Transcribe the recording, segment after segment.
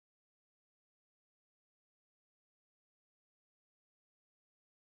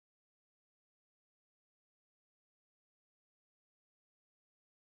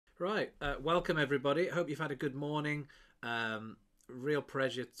Right. Welcome, everybody. Hope you've had a good morning. Real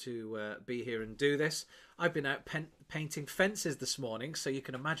pleasure to be here and do this. I've been out painting fences this morning, so you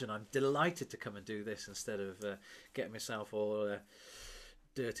can imagine I'm delighted to come and do this instead of getting myself all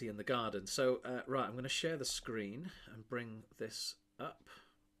dirty in the garden. So, right, I'm going to share the screen and bring this up.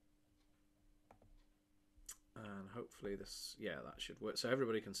 And hopefully this, yeah, that should work. So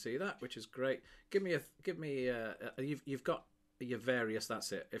everybody can see that, which is great. You've got your various.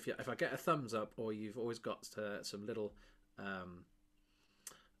 That's it. If I get a thumbs up, or you've always got some little um,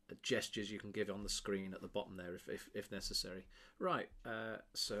 gestures you can give on the screen at the bottom there, if necessary. Right.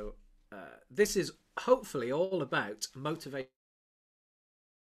 This is hopefully all about motivational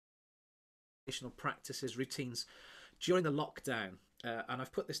practices, routines during the lockdown, and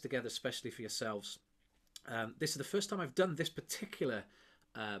I've put this together especially for yourselves. This is the first time I've done this particular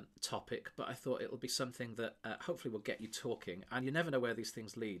topic, but I thought it'll be something that hopefully will get you talking. And you never know where these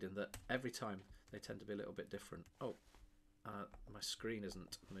things lead, and that every time they tend to be a little bit different. Oh, my screen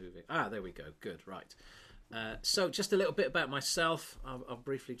isn't moving. Ah, there we go. Good, right. So just a little bit about myself. I'll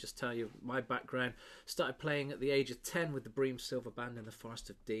briefly just tell you my background. Started playing at the age of 10 with the Bream Silver Band in the Forest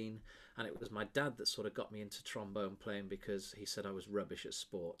of Dean, and it was my dad that sort of got me into trombone playing because he said I was rubbish at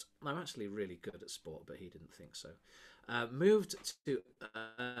sport. I'm actually really good at sport, but he didn't think so. Moved to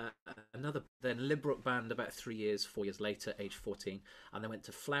another then Limbrook band about 3 years, 4 years later, age 14, and then went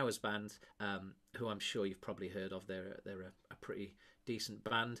to Flowers Band, who I'm sure you've probably heard of. They're a pretty decent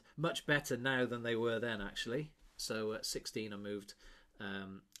band, much better now than they were then actually. So at 16 I moved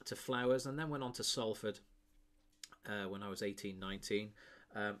to Flowers, and then went on to Salford when I was 18, 19,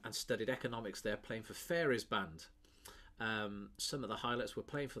 and studied economics there, playing for Fairies Band. Some of the highlights were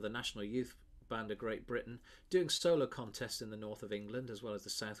playing for the National Youth Band of Great Britain, doing solo contests in the north of England as well as the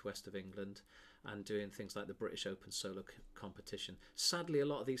southwest of England, and doing things like the British Open solo competition. Sadly, a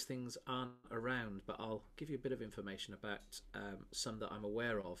lot of these things aren't around, but I'll give you a bit of information about some that I'm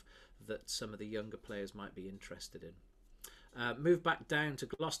aware of that some of the younger players might be interested in. Moved back down to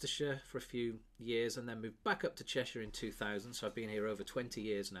Gloucestershire for a few years, and then moved back up to Cheshire in 2000. So I've been here over 20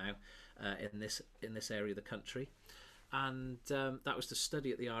 years now in this area of the country, and that was to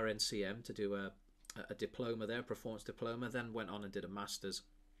study at the RNCM to do a diploma there, a performance diploma. Then went on and did a master's,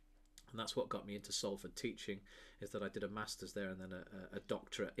 and that's what got me into Salford teaching. Is that I did a master's there and then a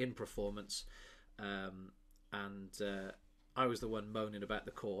doctorate in performance, and I was the one moaning about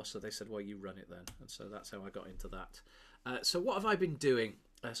the course, so they said, "Well, you run it then," and so that's how I got into that. So what have I been doing?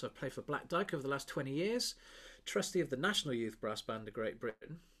 So I've played for Black Dyke over the last 20 years, trustee of the National Youth Brass Band of Great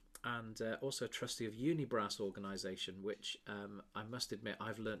Britain, and also trustee of Unibrass organisation, which I must admit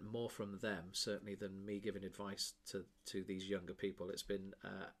I've learnt more from them certainly than me giving advice to these younger people. It's been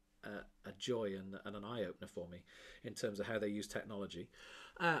a joy and an eye-opener for me in terms of how they use technology.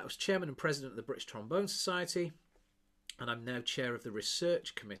 I was chairman and president of the British Trombone Society, and I'm now chair of the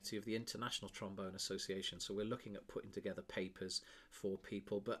research committee of the International Trombone Association. So we're looking at putting together papers for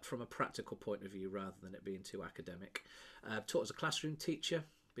people, but from a practical point of view rather than it being too academic. Taught as a classroom teacher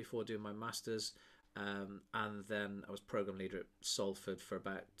before doing my master's, and then I was programme leader at Salford for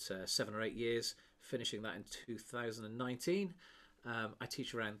about 7 or 8 years, finishing that in 2019. I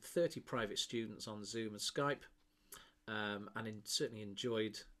teach around 30 private students on Zoom and Skype, and certainly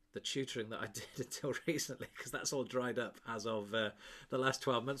enjoyed the tutoring that I did until recently, because that's all dried up as of the last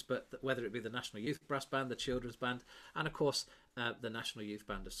 12 months. But whether it be the National Youth Brass Band, the Children's Band, and of course the National Youth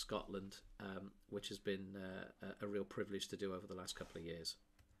Band of Scotland, which has been a real privilege to do over the last couple of years.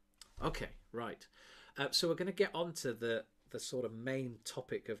 Okay, right. So we're going to get on to the sort of main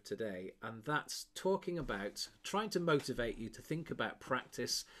topic of today, and that's talking about trying to motivate you to think about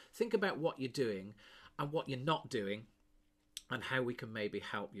practice, think about what you're doing and what you're not doing, and how we can maybe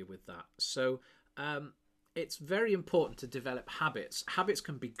help you with that. So it's very important to develop habits. Habits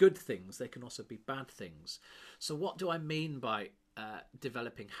can be good things, they can also be bad things. So what do I mean by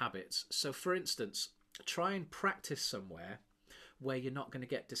developing habits? So for instance, try and practice somewhere where you're not going to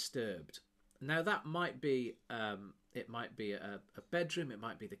get disturbed. Now that might be it might be a bedroom, it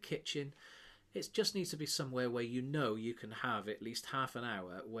might be the kitchen. It just needs to be somewhere where you know you can have at least half an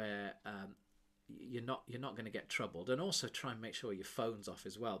hour where you're not going to get troubled. And also try and make sure your phone's off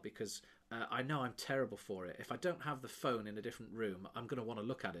as well, because I know I'm terrible for it. If I don't have the phone in a different room, I'm going to want to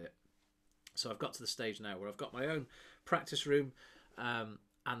look at it. So I've got to the stage now where I've got my own practice room,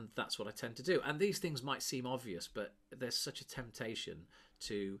 and that's what I tend to do. And these things might seem obvious, but there's such a temptation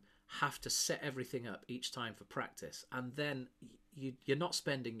to have to set everything up each time for practice, and then you're not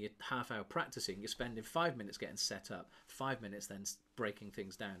spending your half hour practicing, you're spending 5 minutes getting set up, 5 minutes then breaking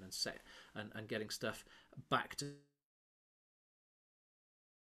things down and getting stuff back to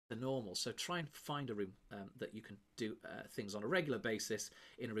normal. So try and find a room that you can do things on a regular basis,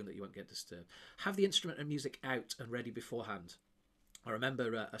 in a room that you won't get disturbed. Have the instrument and music out and ready beforehand. I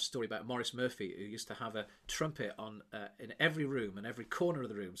remember a story about Maurice Murphy, who used to have a trumpet on in every room and every corner of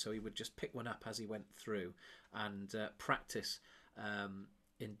the room. So he would just pick one up as he went through and practice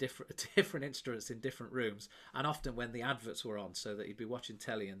in different instruments in different rooms, and often when the adverts were on, so that he'd be watching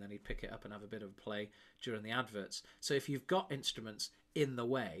telly and then he'd pick it up and have a bit of a play during the adverts. So if you've got instruments in the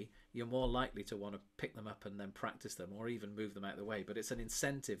way, you're more likely to want to pick them up and then practice them, or even move them out of the way. But it's an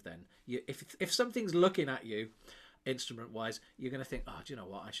incentive then. If something's looking at you instrument wise, you're going to think, oh, do you know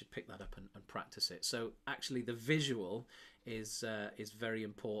what, I should pick that up and practice it. So actually the visual is very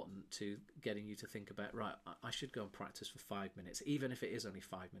important to getting you to think about, right, I should go and practice for 5 minutes, even if it is only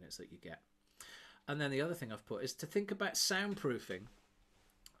 5 minutes that you get. And then the other thing I've put is to think about soundproofing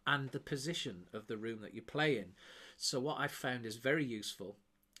and the position of the room that you play in. So what I've found is very useful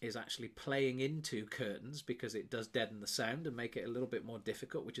is actually playing into curtains, because it does deaden the sound and make it a little bit more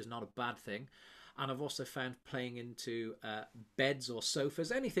difficult, which is not a bad thing. And I've also found playing into beds or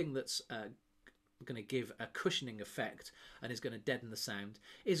sofas, anything that's going to give a cushioning effect and is going to deaden the sound,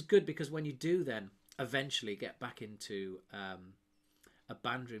 is good, because when you do then eventually get back into a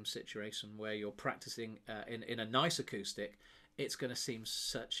band room situation where you're practicing in a nice acoustic, it's going to seem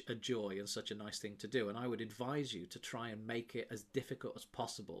such a joy and such a nice thing to do. And I would advise you to try and make it as difficult as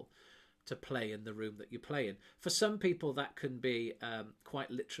possible to play in the room that you play in. For some people, that can be quite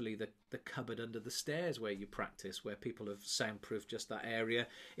literally the cupboard under the stairs where you practice, where people have soundproofed just that area.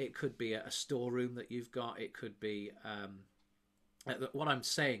 It could be a storeroom that you've got. It could be... what I'm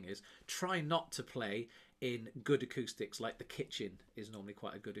saying is, try not to play in good acoustics. Like the kitchen is normally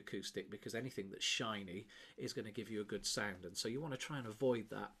quite a good acoustic, because anything that's shiny is going to give you a good sound. And so you want to try and avoid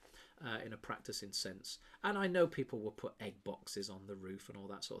that in a practicing sense. And I know people will put egg boxes on the roof and all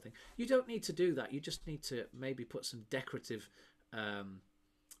that sort of thing. You don't need to do that. You just need to maybe put some decorative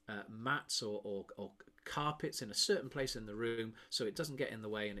mats or carpets in a certain place in the room, so it doesn't get in the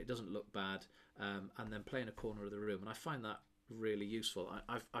way and it doesn't look bad, and then play in a corner of the room. And I find that really useful.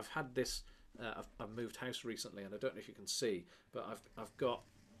 I've had this. I've moved house recently, and I don't know if you can see, but I've got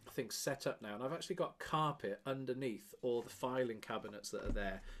things set up now, and I've actually got carpet underneath all the filing cabinets that are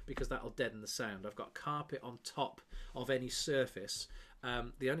there, because that'll deaden the sound. I've got carpet on top of any surface.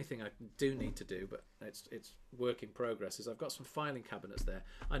 The only thing I do need to do, but it's work in progress, is I've got some filing cabinets there.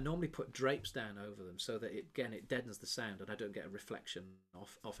 I normally put drapes down over them so that it deadens the sound, and I don't get a reflection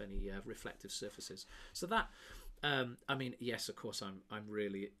off any reflective surfaces. So that, I mean, yes, of course, I'm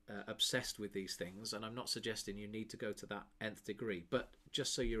really obsessed with these things, and I'm not suggesting you need to go to that nth degree, but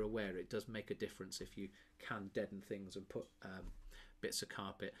just so you're aware, it does make a difference if you can deaden things and put bits of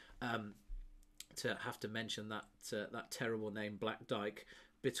carpet. To have to mention that terrible name, Black Dyke,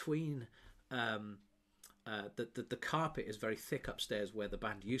 between the carpet is very thick upstairs where the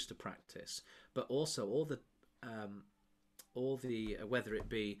band used to practice, but also all the whether it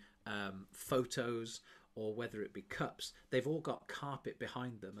be photos or whether it be cups, they've all got carpet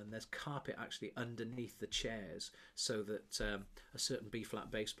behind them, and there's carpet actually underneath the chairs, so that a certain B-flat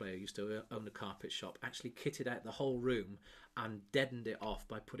bass player used to own a carpet shop, actually kitted out the whole room and deadened it off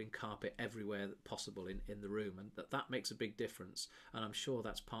by putting carpet everywhere possible in the room, and that makes a big difference. And I'm sure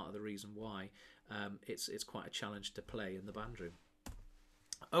that's part of the reason why it's quite a challenge to play in the band room.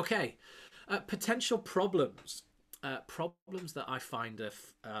 Okay, potential problems. Problems that I find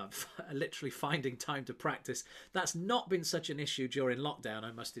literally finding time to practice. That's not been such an issue during lockdown,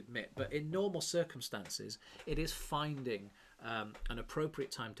 I must admit, but in normal circumstances it is finding an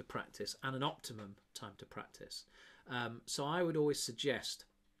appropriate time to practice and an optimum time to practice. So I would always suggest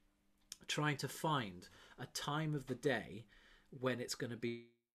trying to find a time of the day when it's going to be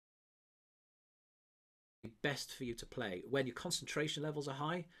best for you to play, when your concentration levels are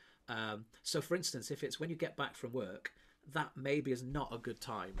high. So for instance, if it's when you get back from work, that maybe is not a good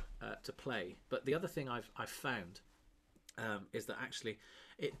time to play. But the other thing I've found is that actually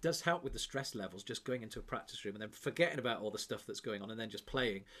it does help with the stress levels, just going into a practice room and then forgetting about all the stuff that's going on, and then just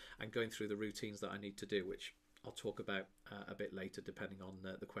playing and going through the routines that I need to do, which I'll talk about a bit later depending on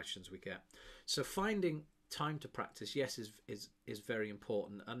the questions we get. So finding time to practice, yes, is very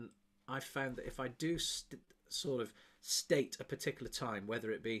important. And I've found that if I do sort of state a particular time,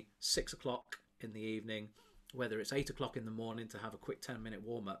 whether it be 6 o'clock in the evening, whether it's 8 o'clock in the morning to have a quick 10-minute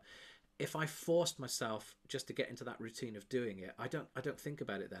warm-up, if I forced myself just to get into that routine of doing it, I don't think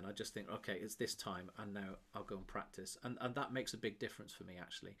about it then. I just think, okay, it's this time and now I'll go and practice. And that makes a big difference for me,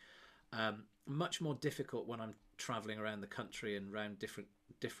 actually. Much more difficult when I'm traveling around the country and around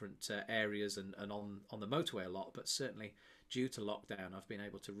different areas and on the motorway a lot, but certainly due to lockdown, I've been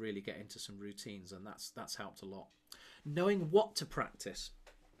able to really get into some routines, and that's helped a lot. Knowing what to practice.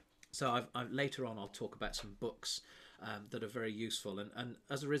 So later on I'll talk about some books that are very useful, and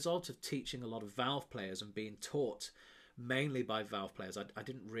as a result of teaching a lot of valve players and being taught mainly by valve players, I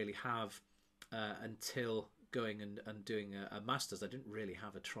didn't really have until going and doing a master's, I didn't really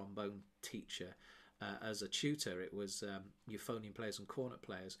have a trombone teacher as a tutor. It was euphonium players and cornet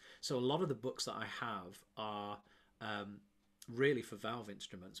players. So a lot of the books that I have are really for valve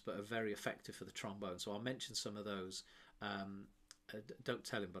instruments, but are very effective for the trombone. So I'll mention some of those. Don't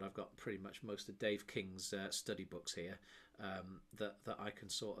tell him, but I've got pretty much most of Dave King's study books here that I can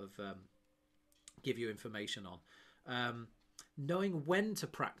sort of give you information on. Knowing when to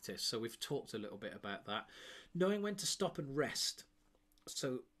practice. So we've talked a little bit about that. Knowing when to stop and rest.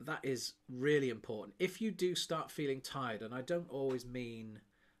 So that is really important. If you do start feeling tired, and I don't always mean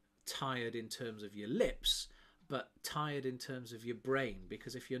tired in terms of your lips, but tired in terms of your brain,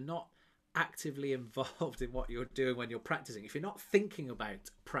 because if you're not actively involved in what you're doing when you're practicing, if you're not thinking about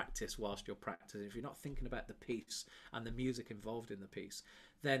practice whilst you're practicing, if you're not thinking about the piece and the music involved in the piece,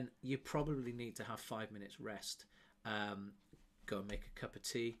 then you probably need to have 5 minutes rest. Go and make a cup of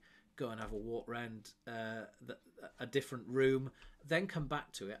tea, go and have a walk around a different room, then come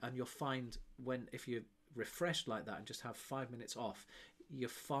back to it, and you'll find if you're refreshed like that and just have 5 minutes off, you're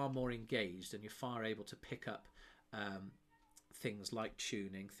far more engaged and you're far able to pick up things like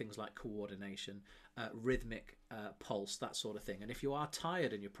tuning, things like coordination, rhythmic pulse, that sort of thing. And if you are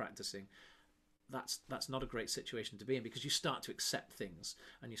tired and you're practicing, that's not a great situation to be in, because you start to accept things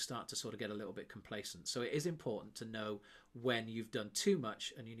and you start to sort of get a little bit complacent. So it is important to know when you've done too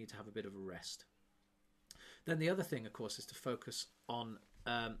much and you need to have a bit of a rest. Then the other thing, of course, is to focus on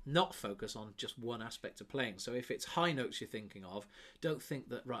not focus on just one aspect of playing. So if it's high notes you're thinking of, don't think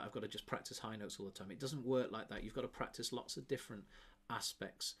that, right, I've got to just practice high notes all the time. It doesn't work like that. You've got to practice lots of different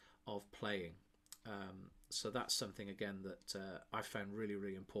aspects of playing. So that's something, again, that I found really,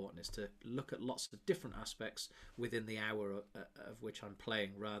 really important, is to look at lots of different aspects within the hour of which I'm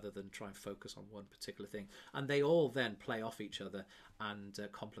playing, rather than try and focus on one particular thing. And they all then play off each other and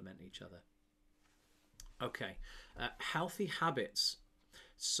complement each other. Okay, healthy habits.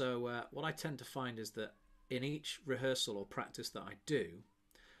 So what I tend to find is that in each rehearsal or practice that I do,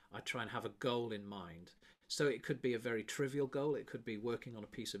 I try and have a goal in mind. So it could be a very trivial goal. It could be working on a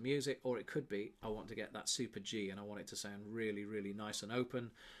piece of music, or it could be I want to get that super G and I want it to sound really, really nice and open.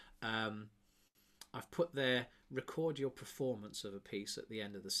 I've put there, record your performance of a piece at the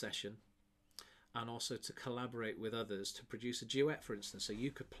end of the session, and also to collaborate with others to produce a duet, for instance. So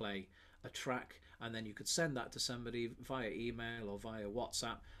you could play a track and then you could send that to somebody via email or via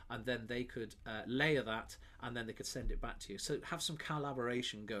WhatsApp, and then they could layer that, and then they could send it back to you. So have some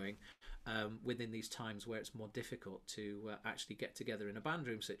collaboration going within these times where it's more difficult to actually get together in a band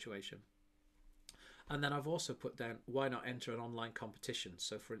room situation. And then I've also put down, why not enter an online competition?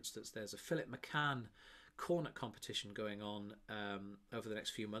 So for instance, there's a Philip McCann cornet competition going on over the next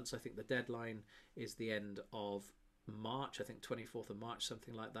few months. I think the deadline is the end of March, I think 24th of March,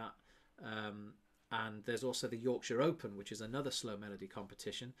 something like that. And there's also the Yorkshire Open, which is another slow melody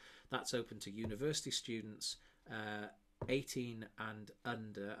competition. That's open to university students 18 and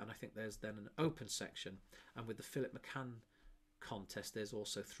under, and I think there's then an open section. And with the Philip McCann contest, there's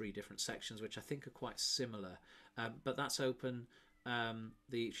also 3 different sections, which I think are quite similar. But that's open.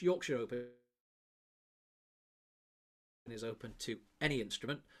 The Yorkshire Open is open to any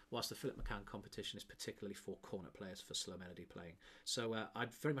instrument, whilst the Philip McCann competition is particularly for cornet players, for slow melody playing. So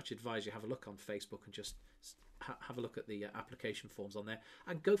I'd very much advise you have a look on Facebook and just have a look at the application forms on there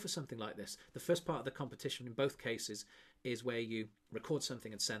and go for something like this. The first part of the competition in both cases is where you record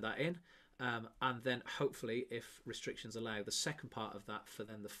something and send that in, and then hopefully, if restrictions allow, the second part of that for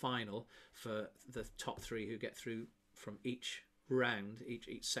then the final, for the top 3 who get through from each round, each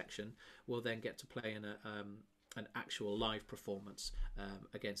section, will then get to play in an actual live performance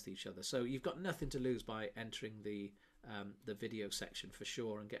against each other. So you've got nothing to lose by entering the video section for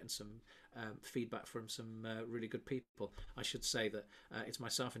sure, and getting some feedback from some really good people. I should say that it's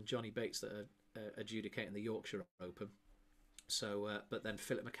myself and Johnny Bates that are adjudicating the Yorkshire Open. So, but then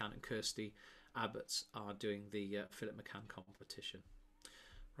Philip McCann and Kirsty Abbots are doing the Philip McCann competition.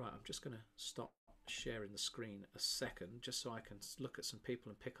 Right, I'm just going to stop sharing the screen a second, just so I can look at some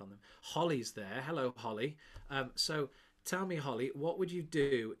people and pick on them. Holly's there. Hello, Holly. So tell me, Holly, what would you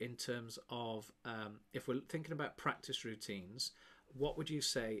do in terms of, if we're thinking about practice routines, what would you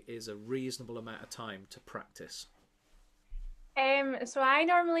say is a reasonable amount of time to practice? So I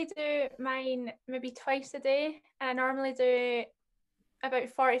normally do mine maybe twice a day, and I normally do about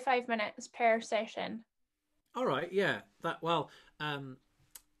 45 minutes per session. All right, yeah. That well, um,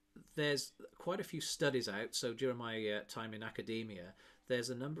 there's quite a few studies out. So during my time in academia, there's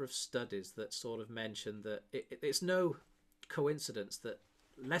a number of studies that sort of mention that it's no coincidence that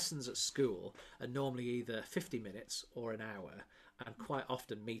lessons at school are normally either 50 minutes or an hour, and quite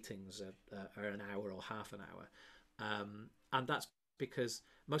often meetings are an hour or half an hour. And that's because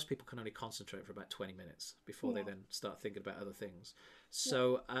most people can only concentrate for about 20 minutes before they Yeah. then start thinking about other things. Yeah.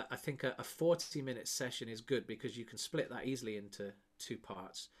 So I think a 40-minute session is good because you can split that easily into two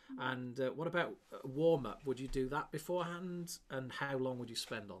parts. And what about warm up? Would you do that beforehand? And how long would you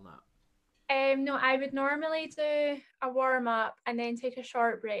spend on that? No, I would normally do a warm up and then take a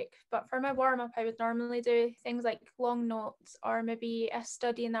short break. But for my warm up, I would normally do things like long notes or maybe a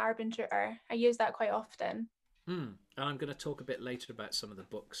study in the Urban Tutor. I use that quite often. And I'm going to talk a bit later about some of the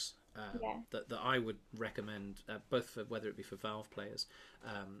books Yeah. that I would recommend, both for whether it be for Valve players.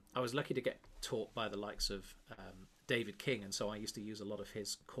 I was lucky to get taught by the likes of David King, and so I used to use a lot of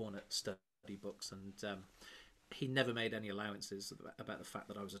his corner study books, and he never made any allowances about the fact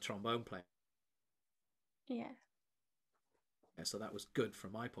that I was a trombone player. Yeah. So that was good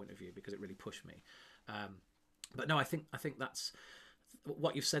from my point of view because it really pushed me. Um, but no, I think that's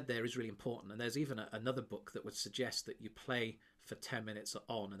what you've said there is really important. And there's even another book that would suggest that you play for 10 minutes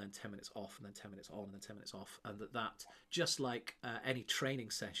on and then 10 minutes off and then 10 minutes on and then 10 minutes off. And that just like any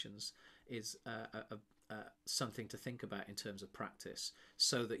training sessions, is something to think about in terms of practice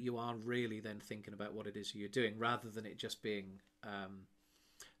so that you are really then thinking about what it is you're doing rather than it just being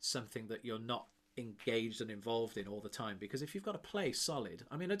something that you're not engaged and involved in all the time. Because if you've got to play solid,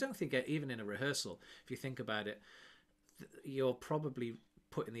 I mean, I don't think even in a rehearsal, if you think about it, you're probably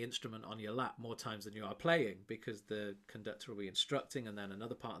putting the instrument on your lap more times than you are playing because the conductor will be instructing and then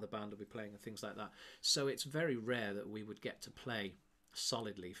another part of the band will be playing and things like that. So it's very rare that we would get to play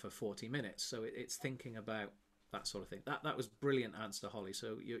solidly for 40 minutes. So it's thinking about that sort of thing. That was brilliant answer, Holly.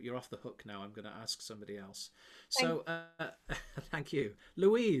 So you're off the hook now. I'm going to ask somebody else. Thank So thank you,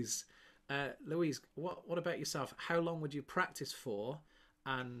 Louise. Louise, what about yourself? How long would you practice for,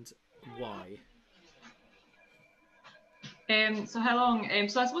 and why? So how long?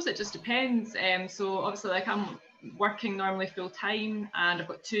 So I suppose it just depends. So obviously, like I'm working normally full time, and I've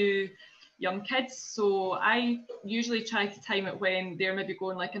got two young kids. So I usually try to time it when they're maybe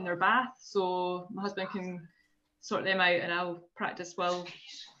going like in their bath, so my husband can sort them out, and I'll practice while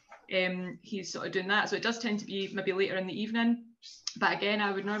he's sort of doing that. So it does tend to be maybe later in the evening. But again,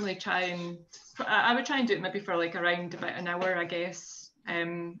 I would try and do it maybe for like around about an hour, I guess.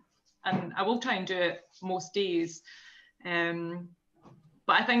 And I will try and do it most days. Um,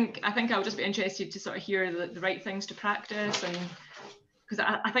 but I think I'll just be interested to sort of hear the right things to practice, and because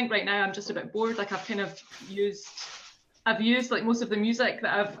I think right now I'm just a bit bored. Like I've used like most of the music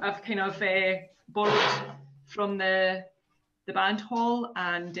that I've kind of borrowed from the band hall,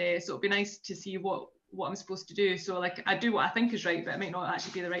 and so it'd be nice to see what I'm supposed to do. So like I do what I think is right, but it might not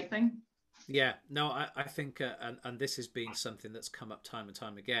actually be the right thing. Yeah, no, I think, and this has been something that's come up time and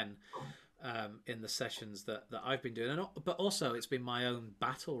time again in the sessions that I've been doing, but also it's been my own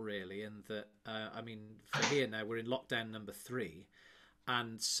battle really. And that I mean, for here now we're in lockdown number 3,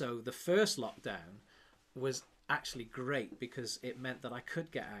 and so the first lockdown was actually great because it meant that I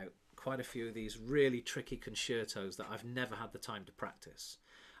could get out quite a few of these really tricky concertos that I've never had the time to practice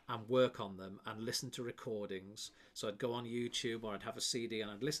and work on them and listen to recordings. So I'd go on YouTube or I'd have a CD and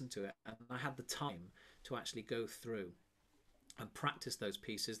I'd listen to it, and I had the time to actually go through and practice those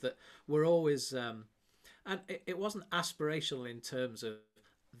pieces that were always and it wasn't aspirational in terms of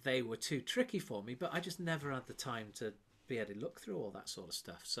they were too tricky for me, but I just never had the time to be able to look through all that sort of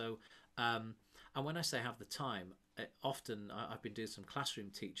stuff. So and when I say have the time, often I've been doing some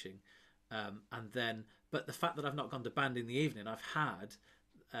classroom teaching, and then but the fact that I've not gone to band in the evening, I've had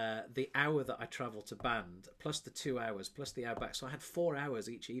the hour that I travel to band, plus the 2 hours, plus the hour back. So I had 4 hours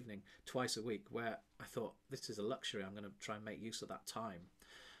each evening, twice a week, where I thought, this is a luxury. I'm going to try and make use of that time.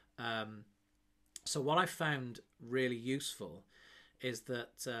 Um, so what I found really useful is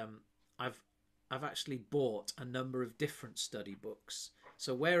that I've I've actually bought a number of different study books.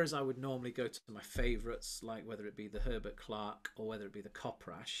 So whereas I would normally go to my favourites, like whether it be the Herbert Clark or whether it be the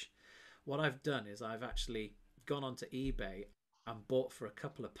Coprash, what I've done is I've actually gone onto eBay and bought for a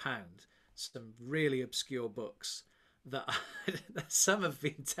couple of pound some really obscure books that some have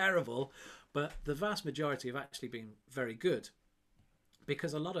been terrible, but the vast majority have actually been very good.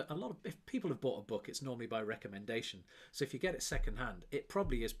 Because a lot of if people have bought a book, it's normally by recommendation. So if you get it second hand, it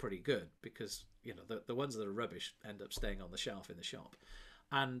probably is pretty good because the ones that are rubbish end up staying on the shelf in the shop.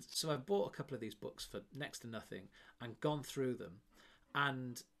 And so I've bought a couple of these books for next to nothing and gone through them.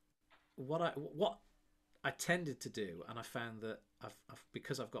 And what I tended to do, and I found that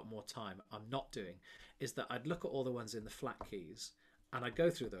because I've got more time, I'm not doing, is that I'd look at all the ones in the flat keys and I go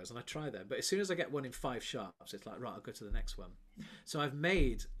through those and I try them. But as soon as I get one in 5 sharps, it's like, right, I'll go to the next one. So I've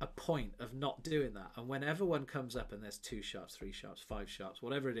made a point of not doing that. And whenever one comes up and there's 2 sharps, 3 sharps, 5 sharps,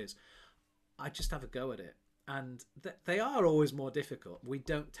 whatever it is, I just have a go at it. And they are always more difficult. We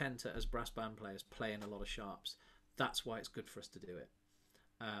don't tend to, as brass band players, play in a lot of sharps. That's why it's good for us to do it.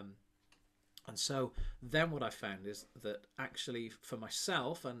 And so then what I found is that actually for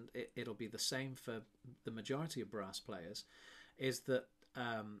myself, and it'll be the same for the majority of brass players, is that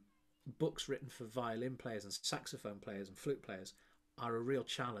books written for violin players and saxophone players and flute players are a real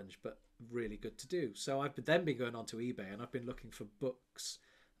challenge, but really good to do. So I've then been going onto eBay and I've been looking for books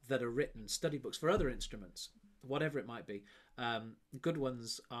that are written, study books for other instruments, whatever it might be. Good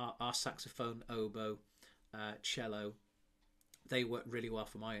ones are saxophone, oboe, cello. They work really well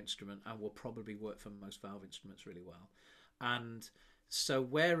for my instrument and will probably work for most valve instruments really well. And so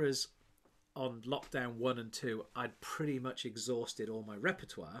whereas on lockdown 1 and 2, I'd pretty much exhausted all my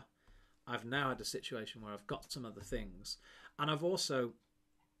repertoire, I've now had a situation where I've got some other things. And I've also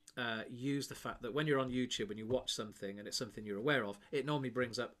used the fact that when you're on YouTube and you watch something and it's something you're aware of, it normally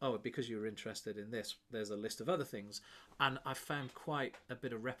brings up, oh, because you're interested in this, there's a list of other things. And I've found quite a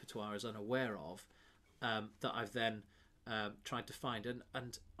bit of repertoire I was unaware of that I've then tried to find,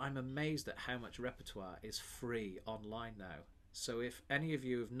 and I'm amazed at how much repertoire is free online now. So if any of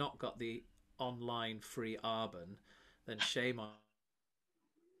you have not got the online free Arbon, then shame on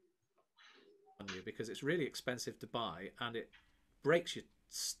you, because it's really expensive to buy and it breaks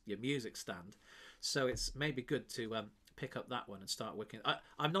your music stand. So it's maybe good to pick up that one and start working.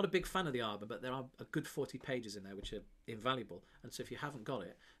 I'm not a big fan of the Arbon, but there are a good 40 pages in there which are invaluable. And so if you haven't got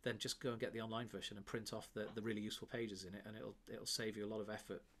it, then just go and get the online version and print off the really useful pages in it, and it'll save you a lot of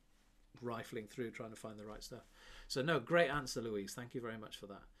effort rifling through trying to find the right stuff. So no, great answer, Louise. Thank you very much for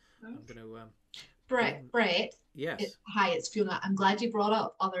that. I'm going to Brett. Yes. Hi, it's Fiona. I'm glad you brought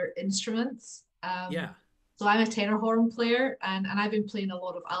up other instruments. Yeah. So I'm a tenor horn player, and I've been playing a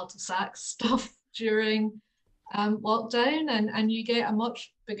lot of alto sax stuff during lockdown, and you get a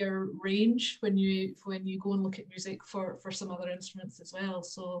much bigger range when you go and look at music for some other instruments as well.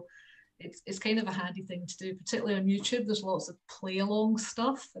 So it's kind of a handy thing to do, particularly on YouTube. There's lots of play along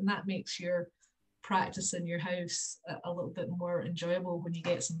stuff, and that makes your practice in your house a little bit more enjoyable when you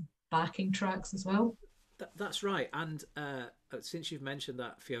get some backing tracks as well. That's right. And since you've mentioned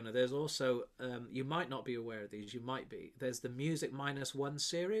that, Fiona, there's also, you might not be aware of these, you might be. There's the Music -1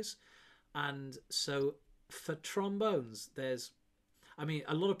 series. And so for trombones,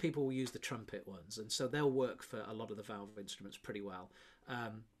 a lot of people will use the trumpet ones, and so they'll work for a lot of the valve instruments pretty well.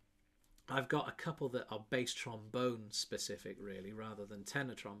 I've got a couple that are bass trombone specific, really, rather than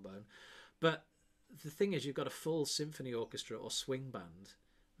tenor trombone. But the thing is, you've got a full symphony orchestra or swing band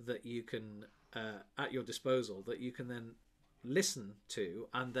that you can at your disposal, that you can then listen to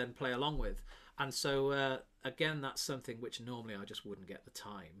and then play along with. And so again, that's something which normally I just wouldn't get the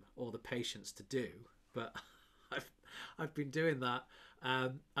time or the patience to do, but I've been doing that.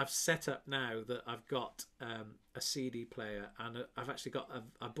 I've set up now that I've got a CD player, and I've actually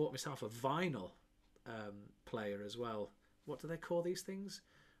I bought myself a vinyl player as well. What do they call these things?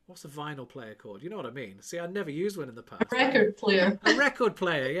 What's a vinyl player called? You know what I mean? See, I never used one in the past. A record player. A record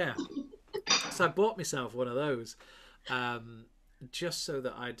player, yeah. So I bought myself one of those just so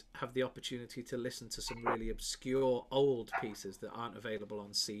that I'd have the opportunity to listen to some really obscure old pieces that aren't available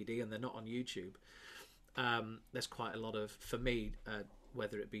on CD and they're not on YouTube. There's quite a lot of, for me,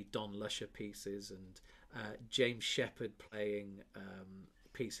 whether it be Don Lusher pieces and James Shepherd playing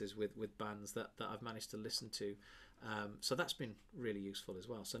pieces with bands that I've managed to listen to. So that's been really useful as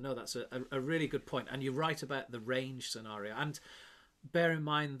well. So no, that's a really good point. And you're right about the range scenario. And bear in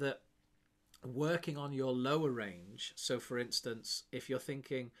mind that working on your lower range, so for instance, if you're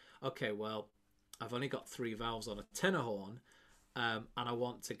thinking, okay, well, I've only got 3 valves on a tenor horn, and I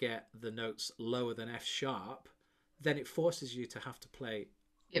want to get the notes lower than F sharp, then it forces you to have to play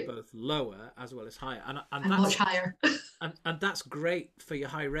both lower as well as higher, and that's much higher. and that's great for your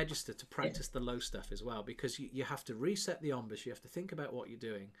high register to practice the low stuff as well, because you have to reset the embouche, you have to think about what you're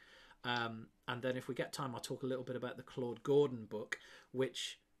doing, and then if we get time, I'll talk a little bit about the Claude Gordon book,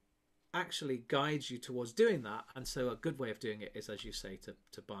 which actually guides you towards doing that. And so a good way of doing it is, as you say,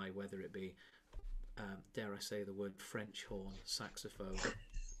 to buy, whether it be dare I say the word, French horn, saxophone,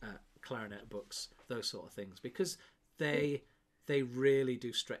 clarinet books, those sort of things, because they really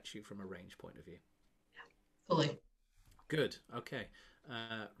do stretch you from a range point of view. Fully. Good. Okay.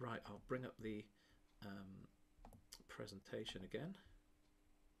 Right. I'll bring up the presentation again.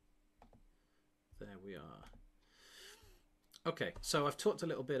 There we are. Okay, so I've talked a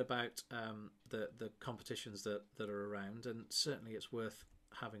little bit about the competitions that are around, and certainly it's worth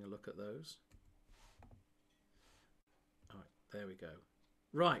having a look at those. All right, there we go.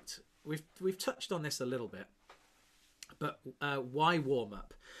 Right, we've touched on this a little bit, but why warm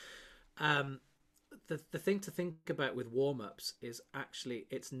up? The thing to think about with warm-ups is actually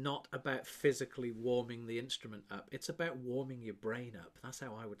it's not about physically warming the instrument up. It's about warming your brain up. That's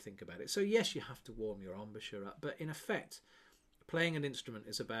how I would think about it. So yes, you have to warm your embouchure up, but in effect, playing an instrument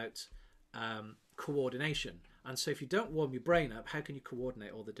is about coordination. And so if you don't warm your brain up, how can you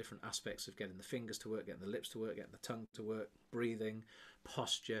coordinate all the different aspects of getting the fingers to work, getting the lips to work, getting the tongue to work, breathing,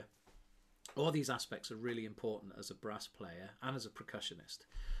 posture? All these aspects are really important as a brass player and as a percussionist.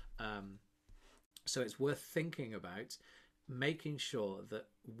 So it's worth thinking about making sure that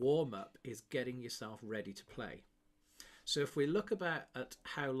warm-up is getting yourself ready to play. So if we look at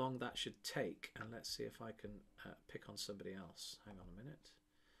how long that should take, and let's see if I can pick on somebody else. Hang on a minute.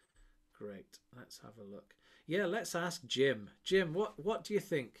 Great, let's have a look. Yeah, let's ask Jim. Jim, what do you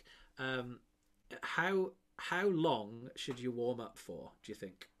think? How long should you warm up for, do you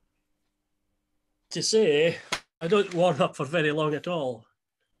think? To say, I don't warm up for very long at all.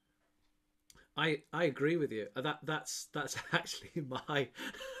 I agree with you. That's actually my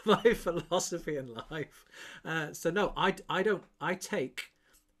philosophy in life. So no, I don't. I take,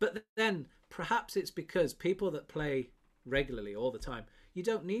 but then perhaps it's because people that play regularly all the time, you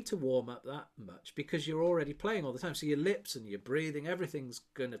don't need to warm up that much because you're already playing all the time. So your lips and your breathing, everything's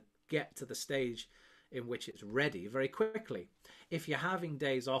going to get to the stage in which it's ready very quickly. If you're having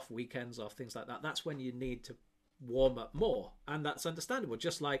days off, weekends off, things like that, that's when you need to warm up more, and that's understandable.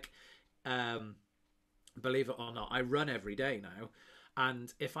 Just like believe it or not, I run every day now,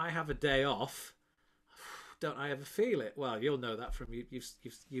 and if I have a day off, don't I ever feel it? Well, you'll know that from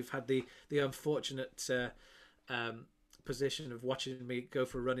you've had the unfortunate position of watching me go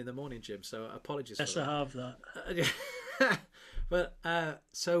for a run in the morning, Jim. So apologies. Yes, for that. I have that. But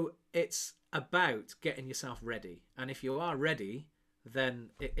so it's about getting yourself ready, and if you are ready, then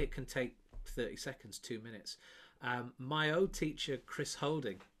it can take 30 seconds, 2 minutes. My old teacher, Chris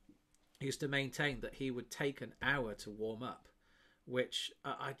Holding, used to maintain that he would take an hour to warm up, which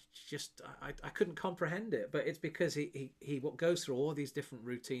I couldn't comprehend it. But it's because he goes through all these different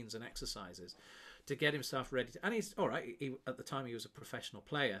routines and exercises to get himself ready. And he's all right. At the time, he was a professional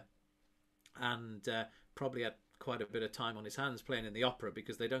player, and probably had quite a bit of time on his hands playing in the opera,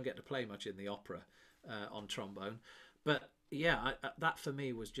 because they don't get to play much in the opera on trombone. But yeah, that for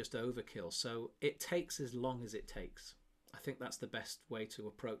me was just overkill. So it takes as long as it takes. I think that's the best way to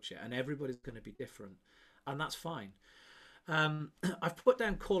approach it, and everybody's going to be different, and that's fine. I've put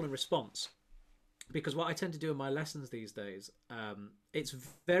down call and response because what I tend to do in my lessons these days, it's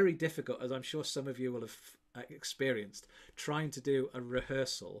very difficult, as I'm sure some of you will have experienced, trying to do a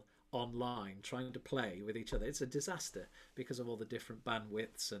rehearsal online, trying to play with each other. It's a disaster because of all the different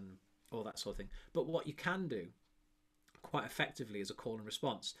bandwidths and all that sort of thing. But what you can do quite effectively is a call and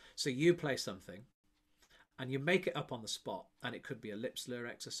response. So you play something and you make it up on the spot, and it could be a lip slur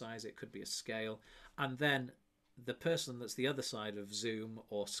exercise, it could be a scale, and then the person that's the other side of Zoom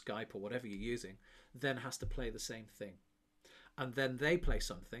or Skype or whatever you're using then has to play the same thing, and then they play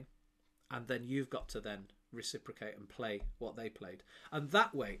something, and then you've got to then reciprocate and play what they played. And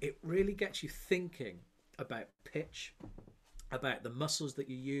that way it really gets you thinking about pitch, about the muscles that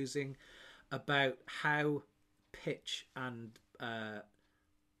you're using, about how pitch and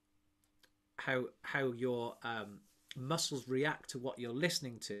how your muscles react to what you're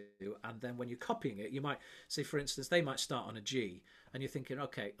listening to. And then when you're copying it, you might say, for instance, they might start on a G and you're thinking,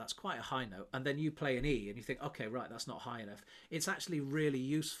 okay, that's quite a high note, and then you play an E and you think, okay, right, that's not high enough. It's actually really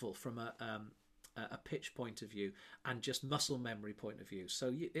useful from a pitch point of view and just muscle memory point of view.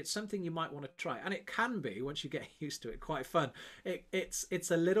 So it's something you might want to try, and it can be, once you get used to it, quite fun.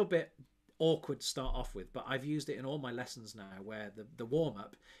 It's a little bit awkward to start off with, but I've used it in all my lessons now, where the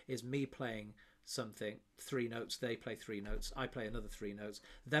warm-up is me playing something, 3 notes, they play 3 notes, I play another 3 notes,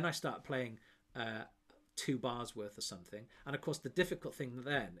 then I start playing 2 bars worth of something. And of course the difficult thing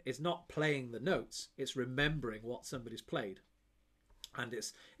then is not playing the notes, it's remembering what somebody's played.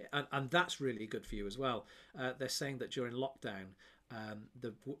 And that's really good for you as well. They're saying that during lockdown,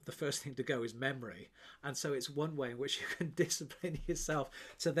 the first thing to go is memory, and so it's one way in which you can discipline yourself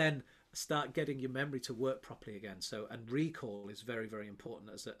to then start getting your memory to work properly again. So, and recall is very, very important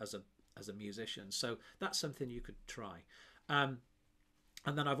as a musician. So that's something you could try. And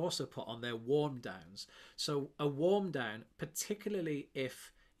then I've also put on there warm downs. So a warm down, particularly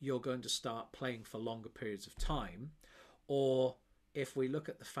if you're going to start playing for longer periods of time, or if we look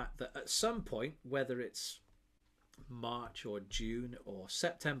at the fact that at some point, whether it's March or June or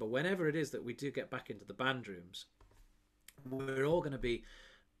September, whenever it is that we do get back into the band rooms, we're all going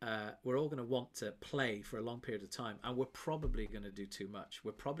to want to play for a long period of time, and we're probably going to do too much.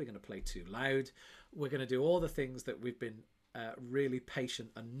 We're probably going to play too loud. We're going to do all the things that we've been really patient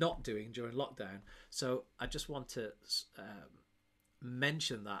and not doing during lockdown. So I just want to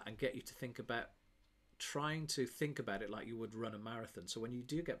mention that and get you to think about trying to think about it like you would run a marathon. So when you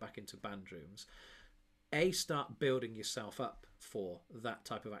do get back into band rooms, start building yourself up for that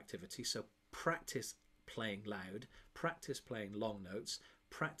type of activity. So practice playing loud, practice playing long notes,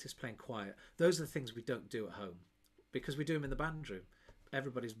 practice playing quiet. Those are the things we don't do at home because we do them in the band room.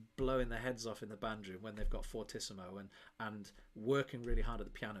 Everybody's blowing their heads off in the band room when they've got fortissimo and working really hard at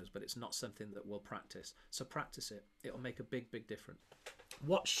the pianos, but it's not something that we'll practice. So practice it. It'll make a big, big difference.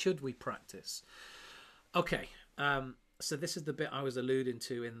 What should we practice? Okay, so this is the bit I was alluding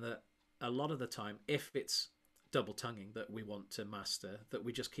to, in that a lot of the time, if it's double tonguing that we want to master, that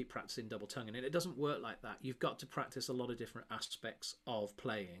we just keep practicing double tonguing, and it doesn't work like that. You've got to practice a lot of different aspects of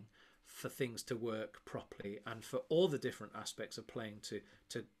playing for things to work properly, and for all the different aspects of playing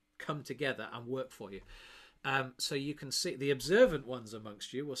to come together and work for you. So you can see, the observant ones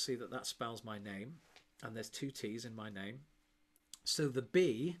amongst you will see that that spells my name, and there's 2 T's in my name. So the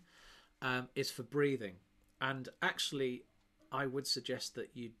B is for breathing, and actually I would suggest that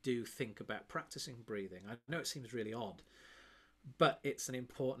you do think about practicing breathing. I know it seems really odd, but it's an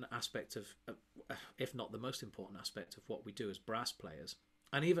important aspect of, if not the most important aspect of what we do as brass players.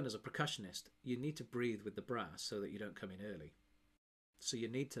 And even as a percussionist, you need to breathe with the brass so that you don't come in early. So you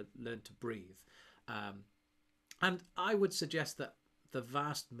need to learn to breathe. And I would suggest that the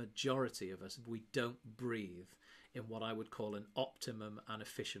vast majority of us, we don't breathe in what I would call an optimum and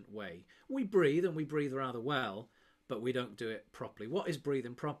efficient way. We breathe, and we breathe rather well, but we don't do it properly. What is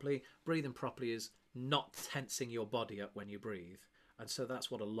breathing properly? Breathing properly is not tensing your body up when you breathe. And so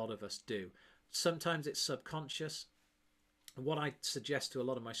that's what a lot of us do. Sometimes it's subconscious. What I suggest to a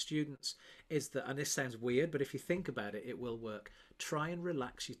lot of my students is that, and this sounds weird, but if you think about it, it will work. Try and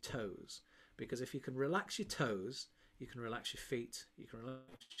relax your toes, because if you can relax your toes, you can relax your feet, you can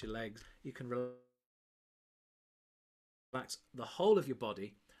relax your legs, you can relax the whole of your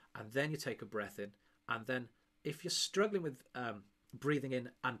body, and then you take a breath in. And then if you're struggling with breathing in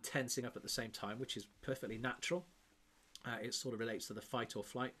and tensing up at the same time, which is perfectly natural, it sort of relates to the fight or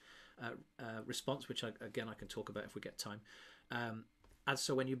flight response, which I can talk about if we get time. And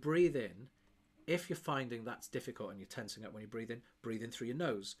so when you breathe in, if you're finding that's difficult and you're tensing up when you breathe in through your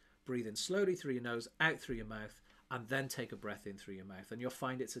nose. Breathe in slowly through your nose, out through your mouth, and then take a breath in through your mouth. And you'll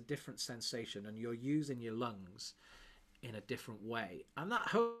find it's a different sensation, and you're using your lungs in a different way. And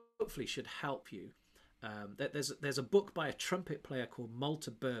that hopefully should help you. There's a book by a trumpet player called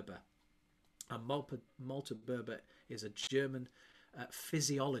Malte Berber. And Malte Berber is a German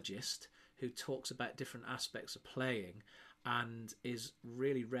physiologist who talks about different aspects of playing, and is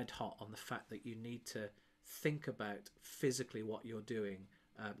really red hot on the fact that you need to think about physically what you're doing,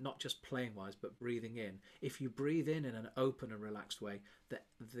 not just playing wise, but breathing in. If you breathe in an open and relaxed way,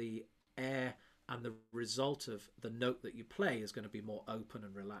 the air and the result of the note that you play is going to be more open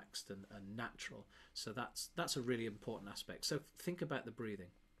and relaxed and natural. So that's a really important aspect. So think about the breathing.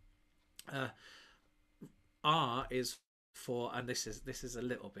 R is for, and this is a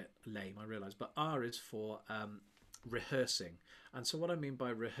little bit lame, I realise, but R is for rehearsing. And so what I mean by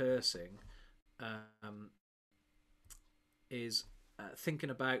rehearsing is thinking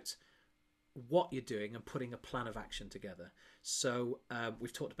about what you're doing and putting a plan of action together. So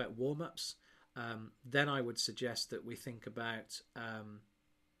we've talked about warm-ups. Then I would suggest that we think about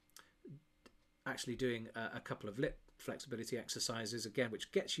actually doing a couple of lip flexibility exercises, again,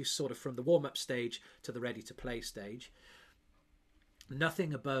 which gets you sort of from the warm-up stage to the ready-to-play stage.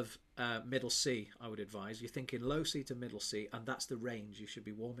 Nothing above middle C, I would advise. You're thinking low C to middle C, and that's the range you should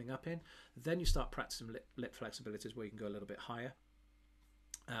be warming up in. Then you start practicing lip flexibilities where you can go a little bit higher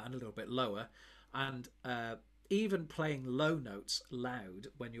and a little bit lower. And even playing low notes loud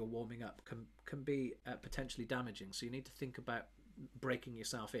when you're warming up can be potentially damaging. So you need to think about breaking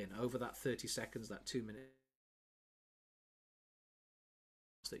yourself in over that 30 seconds, that 2 minutes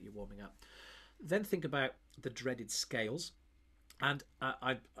that you're warming up. Then think about the dreaded scales. And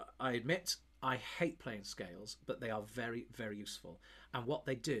I admit I hate playing scales, but they are very, very useful. And what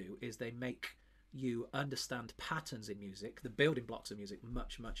they do is they make you understand patterns in music, the building blocks of music,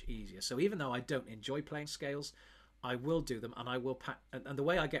 much, much easier. So even though I don't enjoy playing scales, I will do them, and I will and the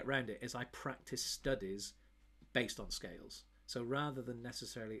way I get around it is I practice studies based on scales. So rather than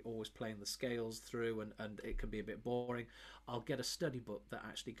necessarily always playing the scales through, and it can be a bit boring, I'll get a study book that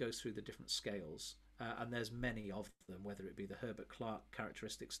actually goes through the different scales. And there's many of them, whether it be the Herbert Clark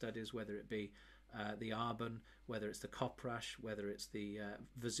characteristic studies, whether it be the Arbon, whether it's the Koprash, whether it's the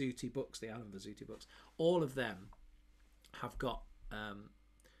Vasuti books, the Alan Vasuti books. All of them have got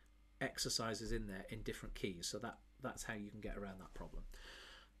exercises in there in different keys, so that's how you can get around that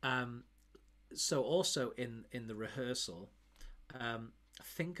problem. So also in the rehearsal,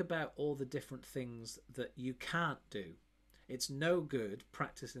 think about all the different things that you can't do. It's no good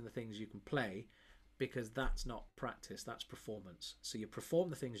practicing the things you can play, because that's not practice, that's performance. So you perform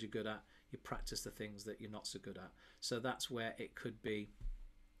the things you're good at, you practice the things that you're not so good at. So that's where it could be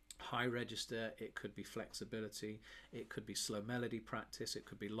high register, it could be flexibility, it could be slow melody practice, it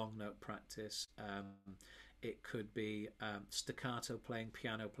could be long note practice, it could be staccato playing,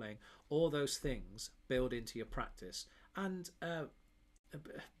 piano playing. All those things build into your practice, and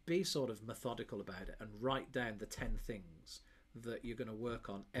be sort of methodical about it and write down the 10 things that you're going to work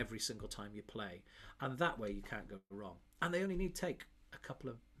on every single time you play, and that way you can't go wrong. And they only need to take a couple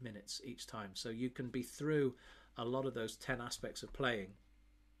of minutes each time, so you can be through a lot of those 10 aspects of playing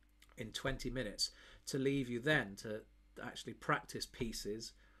in 20 minutes, to leave you then to actually practice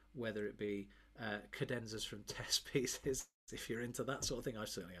pieces, whether it be cadenzas from test pieces, if you're into that sort of thing. I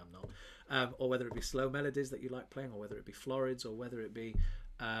certainly am not. Or whether it be slow melodies that you like playing, or whether it be florids, or whether it be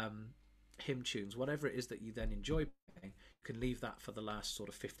hymn tunes, whatever it is that you then enjoy playing, you can leave that for the last sort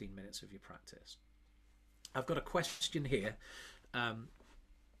of 15 minutes of your practice. I've got a question here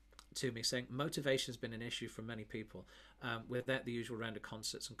to me saying, motivation has been an issue for many people without the usual round of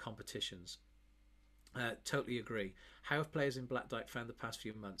concerts and competitions. Totally agree. How have players in Black Dyke found the past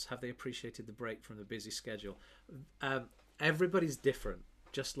few months? Have they appreciated the break from the busy schedule? Everybody's different.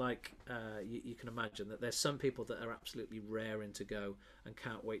 Just like you can imagine that there's some people that are absolutely raring to go and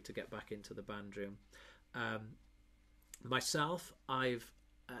can't wait to get back into the band room. Myself, I've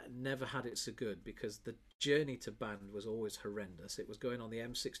never had it so good, because the journey to band was always horrendous. It was going on the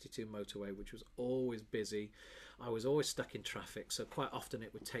M62 motorway, which was always busy. I was always stuck in traffic, so quite often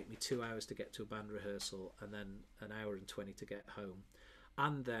it would take me 2 hours to get to a band rehearsal, and then an hour and 20 to get home.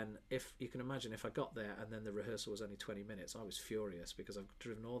 And then, if you can imagine, if I got there and then the rehearsal was only 20 minutes, I was furious, because I've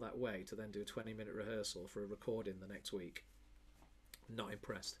driven all that way to then do a 20-minute rehearsal for a recording the next week. Not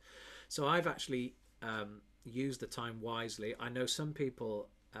impressed. So I've actually used the time wisely. I know some people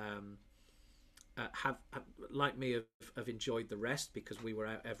have like me, have enjoyed the rest, because we were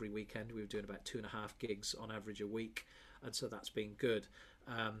out every weekend. We were doing about 2.5 gigs on average a week, and so that's been good.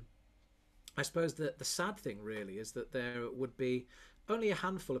 I suppose that the sad thing really is that there would be only a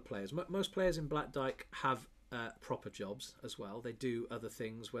handful of players. Most players in Black Dyke have proper jobs as well. They do other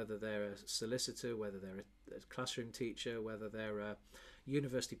things, whether they're a solicitor, whether they're a classroom teacher, whether they're a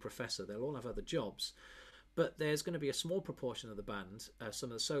university professor. They'll all have other jobs. But there's going to be a small proportion of the band, some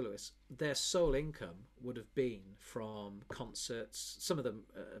of the soloists, their sole income would have been from concerts. Some of them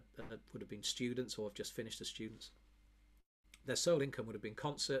would have been students or have just finished as students. Their sole income would have been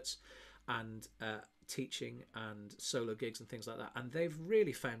concerts and teaching and solo gigs and things like that. And they've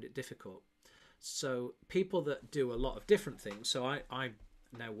really found it difficult. So people that do a lot of different things. So I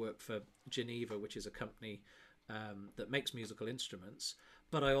now work for Geneva, which is a company that makes musical instruments.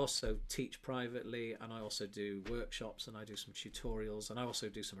 But I also teach privately, and I also do workshops, and I do some tutorials, and I also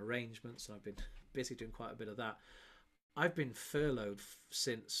do some arrangements, and I've been busy doing quite a bit of that. I've been furloughed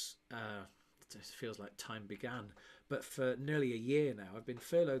since, it feels like time began, but for nearly a year now. I've been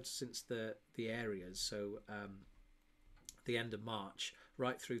furloughed since the areas, so the end of March,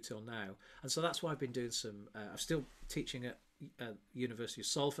 right through till now. And so that's why I've been doing some, I'm still teaching at University of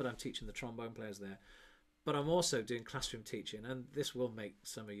Salford. I'm teaching the trombone players there. But I'm also doing classroom teaching, and this will make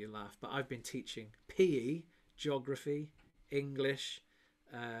some of you laugh, but I've been teaching PE, geography, English,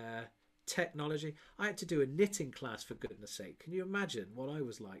 technology. I had to do a knitting class, for goodness sake. Can you imagine what I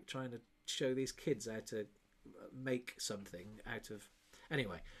was like trying to show these kids how to make something out of...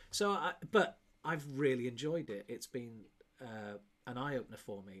 Anyway, so but I've really enjoyed it. It's been an eye-opener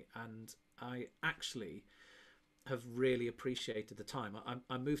for me, and I actually have really appreciated the time.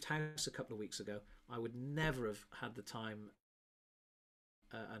 I moved house a couple of weeks ago. I would never have had the time,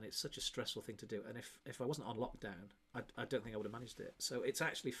 and it's such a stressful thing to do. And if I wasn't on lockdown, I don't think I would have managed it. So it's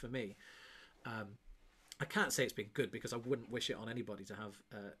actually, for me, I can't say it's been good, because I wouldn't wish it on anybody to have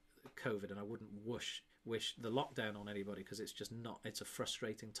COVID, and I wouldn't wish the lockdown on anybody, because it's just not, it's a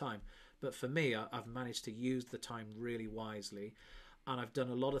frustrating time. But for me, I've managed to use the time really wisely, and I've done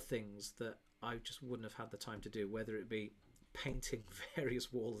a lot of things that I just wouldn't have had the time to do, whether it be painting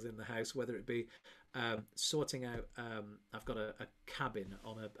various walls in the house, whether it be sorting out. I've got a cabin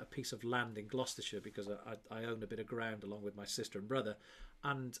on a piece of land in Gloucestershire because I own a bit of ground along with my sister and brother,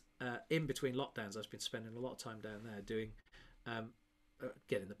 and in between lockdowns, I've been spending a lot of time down there doing,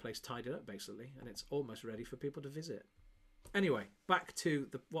 getting the place tidied up basically, and it's almost ready for people to visit. Anyway, back to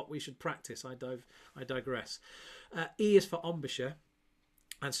what we should practice. I digress. E is for embouchure.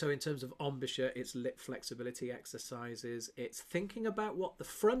 And so in terms of embouchure, it's lip flexibility exercises. It's thinking about what the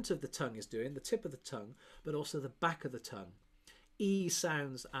front of the tongue is doing, the tip of the tongue, but also the back of the tongue. E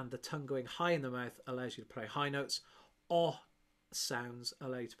sounds and the tongue going high in the mouth allows you to play high notes. O sounds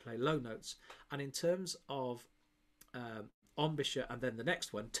allow you to play low notes. And in terms of embouchure and then the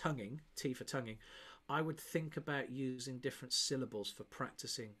next one, tonguing, T for tonguing, I would think about using different syllables for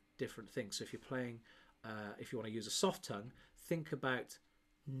practicing different things. So if you're playing, if you want to use a soft tongue, think about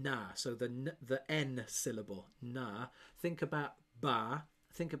na, so the N syllable, na. Think about ba,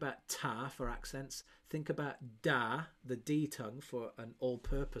 think about ta for accents, think about da, the D tongue for an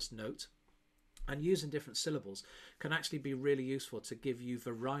all-purpose note. And using different syllables can actually be really useful to give you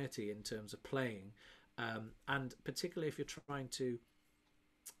variety in terms of playing, and particularly if you're trying to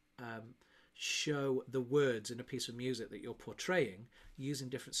show the words in a piece of music that you're portraying, using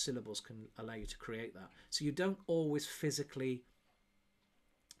different syllables can allow you to create that. So you don't always physically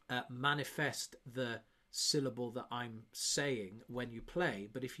manifest the syllable that I'm saying when you play,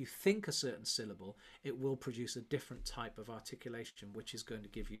 but if you think a certain syllable, it will produce a different type of articulation, which is going to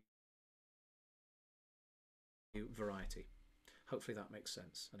give you variety. Hopefully that makes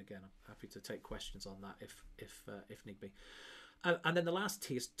sense. And again, I'm happy to take questions on that if need be. And then the last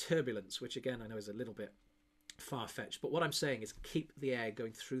T is turbulence, which again I know is a little bit far-fetched, but what I'm saying is keep the air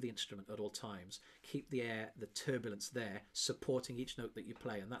going through the instrument at all times. Keep the air, the turbulence there, supporting each note that you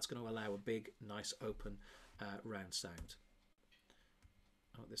play, and that's going to allow a big, nice, open, round sound.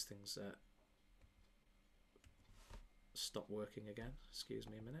 Oh, this thing's stopped working again. Excuse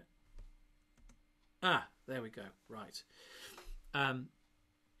me a minute. Ah, there we go. Right.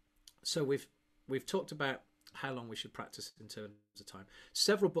 So we've talked about how long we should practice in terms of time.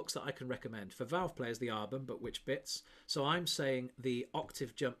 Several books that I can recommend. For valve players, the Arbon, but which bits? So I'm saying the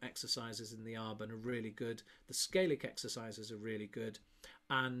octave jump exercises in the Arbon are really good. The scalic exercises are really good.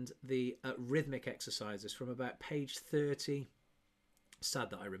 And the rhythmic exercises from about page 30, sad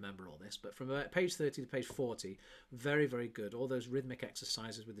that I remember all this, but from about page 30 to page 40, very, very good. All those rhythmic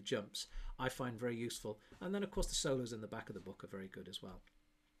exercises with the jumps I find very useful. And then, of course, the solos in the back of the book are very good as well.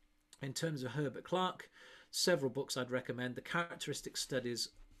 In terms of Herbert Clark, several books I'd recommend. The characteristic studies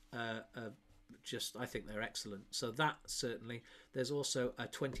are just, I think they're excellent. So that certainly. There's also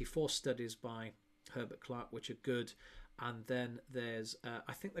 24 studies by Herbert Clark, which are good. And then there's,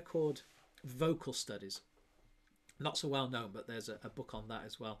 I think they're called vocal studies. Not so well known, but there's a book on that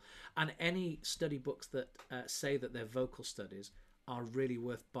as well. And any study books that say that they're vocal studies are really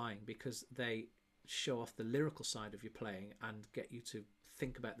worth buying because they show off the lyrical side of your playing and get you to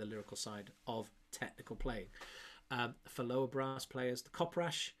think about the lyrical side of technical playing. For lower brass players, the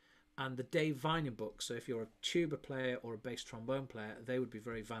Coprash and the Dave Vining book. So if you're a tuba player or a bass trombone player, they would be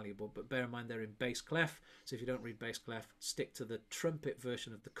very valuable. But bear in mind they're in bass clef. So if you don't read bass clef, stick to the trumpet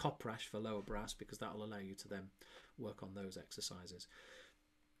version of the Coprash for lower brass because that will allow you to then work on those exercises.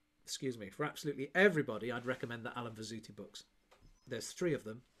 Excuse me. For absolutely everybody, I'd recommend the Alan Vazzuti books. There's 3 of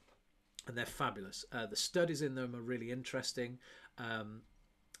them and they're fabulous. The studies in them are really interesting.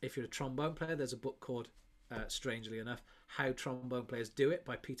 If you're a trombone player, there's a book called, strangely enough, How Trombone Players Do It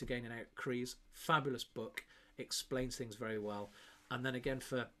by Peter Gain and Eric Crees. Fabulous book, explains things very well. And then again,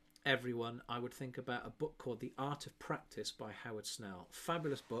 for everyone, I would think about a book called The Art of Practice by Howard Snell.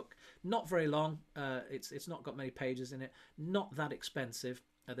 Fabulous book, not very long. It's not got many pages in it, not that expensive.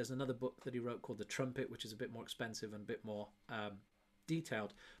 There's another book that he wrote called The Trumpet, which is a bit more expensive and a bit more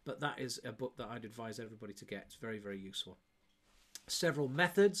detailed, but that is a book that I'd advise everybody to get. It's very, very useful. Several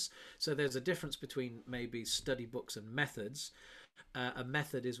methods. So there's a difference between maybe study books and methods. A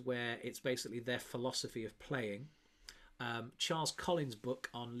method is where it's basically their philosophy of playing. Charles Collins' book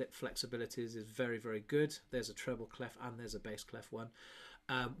on lip flexibilities is very, very good. There's a treble clef and there's a bass clef one.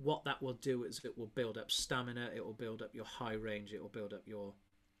 What that will do is it will build up stamina, it will build up your high range, it will build up your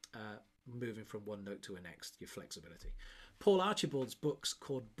moving from one note to a next, your flexibility. Paul Archibald's books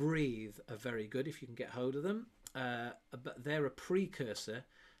called Breathe are very good if you can get hold of them. But they're a precursor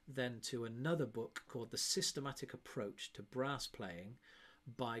then to another book called The Systematic Approach to Brass Playing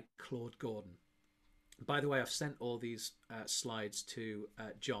by Claude Gordon. By the way, I've sent all these slides to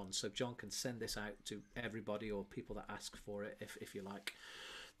John, so John can send this out to everybody or people that ask for it if you like.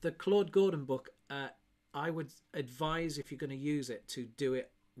 The Claude Gordon book, I would advise if you're going to use it to do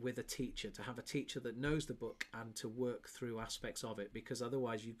it with a teacher, to have a teacher that knows the book and to work through aspects of it, because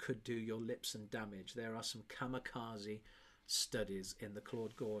otherwise you could do your lip some damage. There are some kamikaze studies in the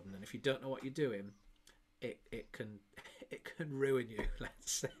Claude Gordon, and if you don't know what you're doing, it can ruin you,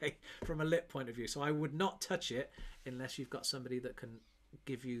 let's say, from a lip point of view. So I would not touch it unless you've got somebody that can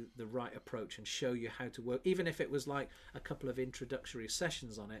give you the right approach and show you how to work, even if it was like a couple of introductory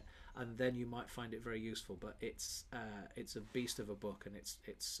sessions on it, and then you might find it very useful. But it's a beast of a book, and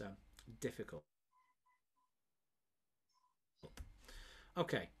it's difficult.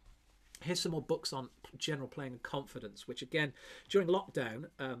 Okay, here's some more books on general playing and confidence, which again, during lockdown,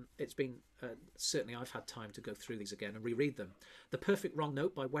 it's been certainly I've had time to go through these again and reread them. The Perfect Wrong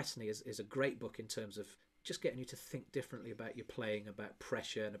Note by Wesney is a great book in terms of just getting you to think differently about your playing, about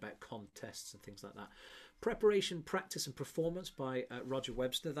pressure and about contests and things like that. Preparation, Practice and Performance by Roger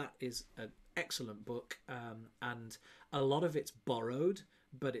Webster. That is an excellent book, and a lot of it's borrowed,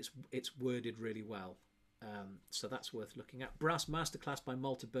 but it's worded really well. So that's worth looking at. Brass Masterclass by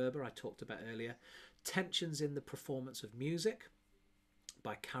Malta Berber, I talked about earlier. Tensions in the Performance of Music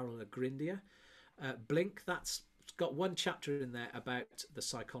by Carol Agrindia. Blink, that's got one chapter in there about the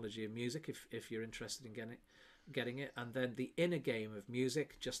psychology of music, if you're interested in getting it. And then The Inner Game of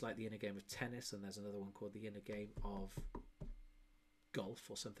Music, just like The Inner Game of Tennis, and there's another one called The Inner Game of Golf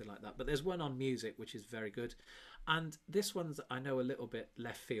or something like that. But there's one on music which is very good, and this one's, I know, a little bit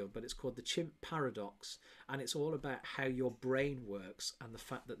left field, but it's called The Chimp Paradox, and it's all about how your brain works and the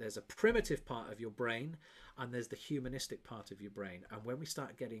fact that there's a primitive part of your brain and there's the humanistic part of your brain. And when we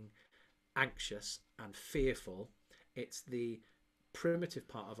start getting anxious and fearful, it's the primitive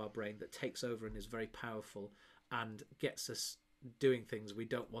part of our brain that takes over and is very powerful and gets us doing things we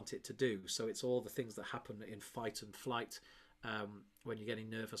don't want it to do. So it's all the things that happen in fight and flight, when you're getting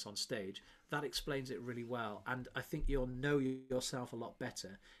nervous on stage. That explains it really well, and I think you'll know yourself a lot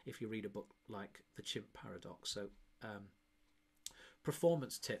better if you read a book like The Chimp Paradox. So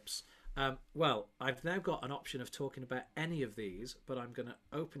performance tips. Well, I've now got an option of talking about any of these, but I'm going to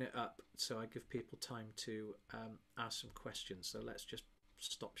open it up so I give people time to ask some questions. So let's just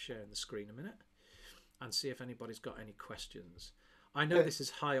stop sharing the screen a minute and see if anybody's got any questions. I know this is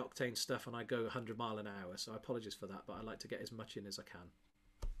high octane stuff and I go 100 mile an hour, so apologies for that, but I like to get as much in as I can.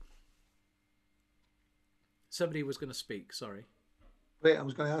 Somebody was going to speak, sorry. Wait, I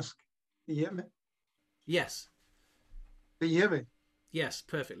was going to ask, can you hear me? Yes. Can you hear me? Yes,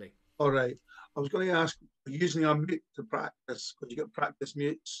 perfectly. All right. I was going to ask, using a mute to practice, because you get practice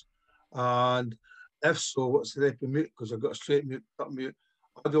mutes, and if so, what's the type of mute? Because I've got a straight mute, cut mute.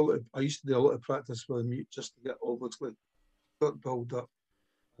 I used to do a lot of practice with a mute just to get obviously got build up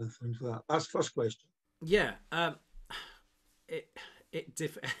and things like that. That's the first question. Yeah,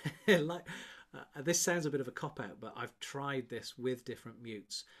 like this sounds a bit of a cop out, but I've tried this with different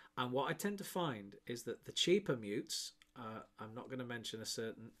mutes, and what I tend to find is that the cheaper mutes, I'm not going to mention a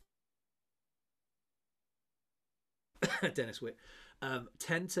certain Dennis Witt,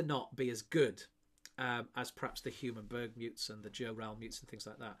 tend to not be as good as perhaps the Humenberg mutes and the Joe Rowell mutes and things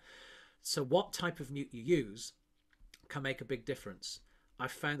like that. So what type of mute you use can make a big difference.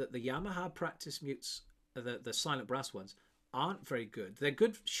 I've found that the Yamaha practice mutes, the silent brass ones, aren't very good. They're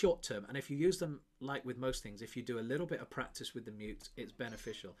good short term, and if you use them, like with most things, if you do a little bit of practice with the mute, it's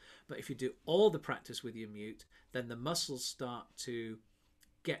beneficial. But if you do all the practice with your mute, then the muscles start to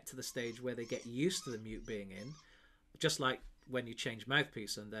get to the stage where they get used to the mute being in, just like when you change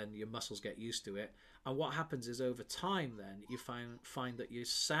mouthpiece, and then your muscles get used to it. And what happens is over time then you find that your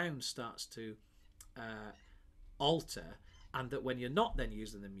sound starts to alter, and that when you're not then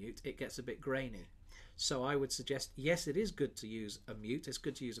using the mute, it gets a bit grainy. So I would suggest, yes, it is good to use a mute, it's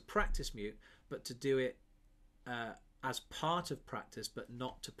good to use a practice mute, but to do it as part of practice, but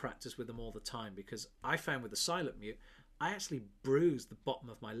not to practice with them all the time, because I found with the silent mute, I actually bruised the bottom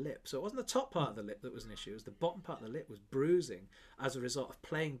of my lip. So it wasn't the top part of the lip that was an issue, it was the bottom part of the lip was bruising as a result of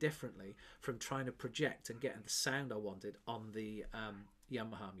playing differently from trying to project and getting the sound I wanted on the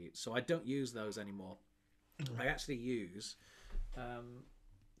Yamaha mute. So I don't use those anymore. I actually use,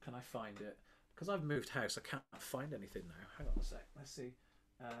 can I find it? Because I've moved house, I can't find anything now. Hang on a sec. Let's see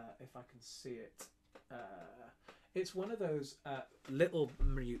if I can see it. It's one of those little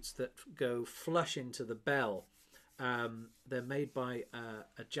mutes that go flush into the bell. They're made by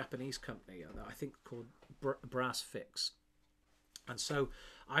a Japanese company, I think called Brass Fix. And so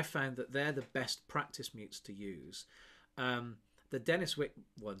I found that they're the best practice mutes to use. The Dennis Wick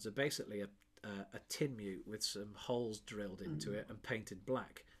ones are basically a tin mute with some holes drilled into it and painted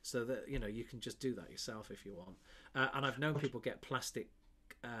black, so that you can just do that yourself if you want. And I've known people get plastic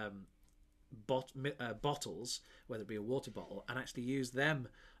bottles, whether it be a water bottle, and actually use them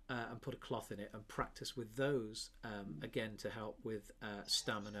and put a cloth in it and practice with those again to help with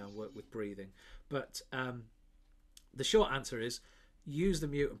stamina and work with breathing. But the short answer is use the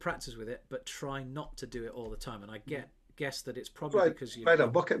mute and practice with it, but try not to do it all the time. And I guess that it's probably because you tried a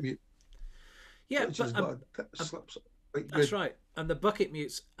bucket mute. Yeah, which has got slips quite that's good. right. And the bucket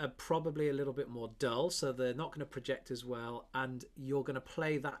mutes are probably a little bit more dull, so they're not going to project as well, and you're going to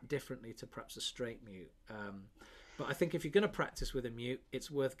play that differently to perhaps a straight mute. But I think if you're going to practice with a mute,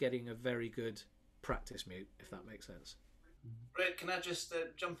 it's worth getting a very good practice mute, if that makes sense. Brett, can I just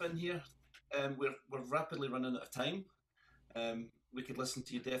jump in here? We're rapidly running out of time. We could listen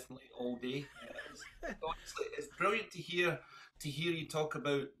to you definitely all day. Honestly, it's brilliant to hear you talk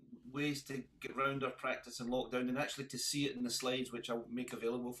about ways to get around our practice in lockdown, and actually to see it in the slides, which I'll make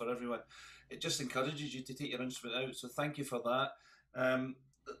available for everyone. It just encourages you to take your instrument out. So thank you for that.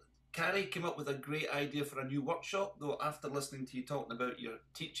 Carrie came up with a great idea for a new workshop, though, after listening to you talking about your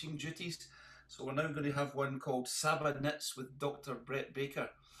teaching duties. So we're now going to have one called Saba Knits with Dr. Brett Baker.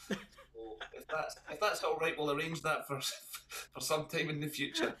 So if that's all right, we'll arrange that for some time in the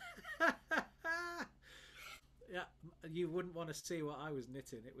future. Yeah, you wouldn't want to see what I was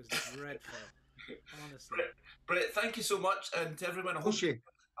knitting. It was dreadful, honestly. Brett, thank you so much, and to everyone, I hope you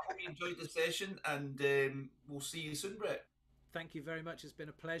enjoyed the session, and we'll see you soon, Brett. Thank you very much. It's been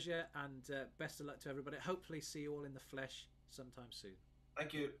a pleasure, and best of luck to everybody. Hopefully see you all in the flesh sometime soon.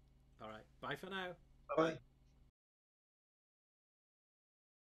 Thank you. All right. Bye for now. Bye-bye.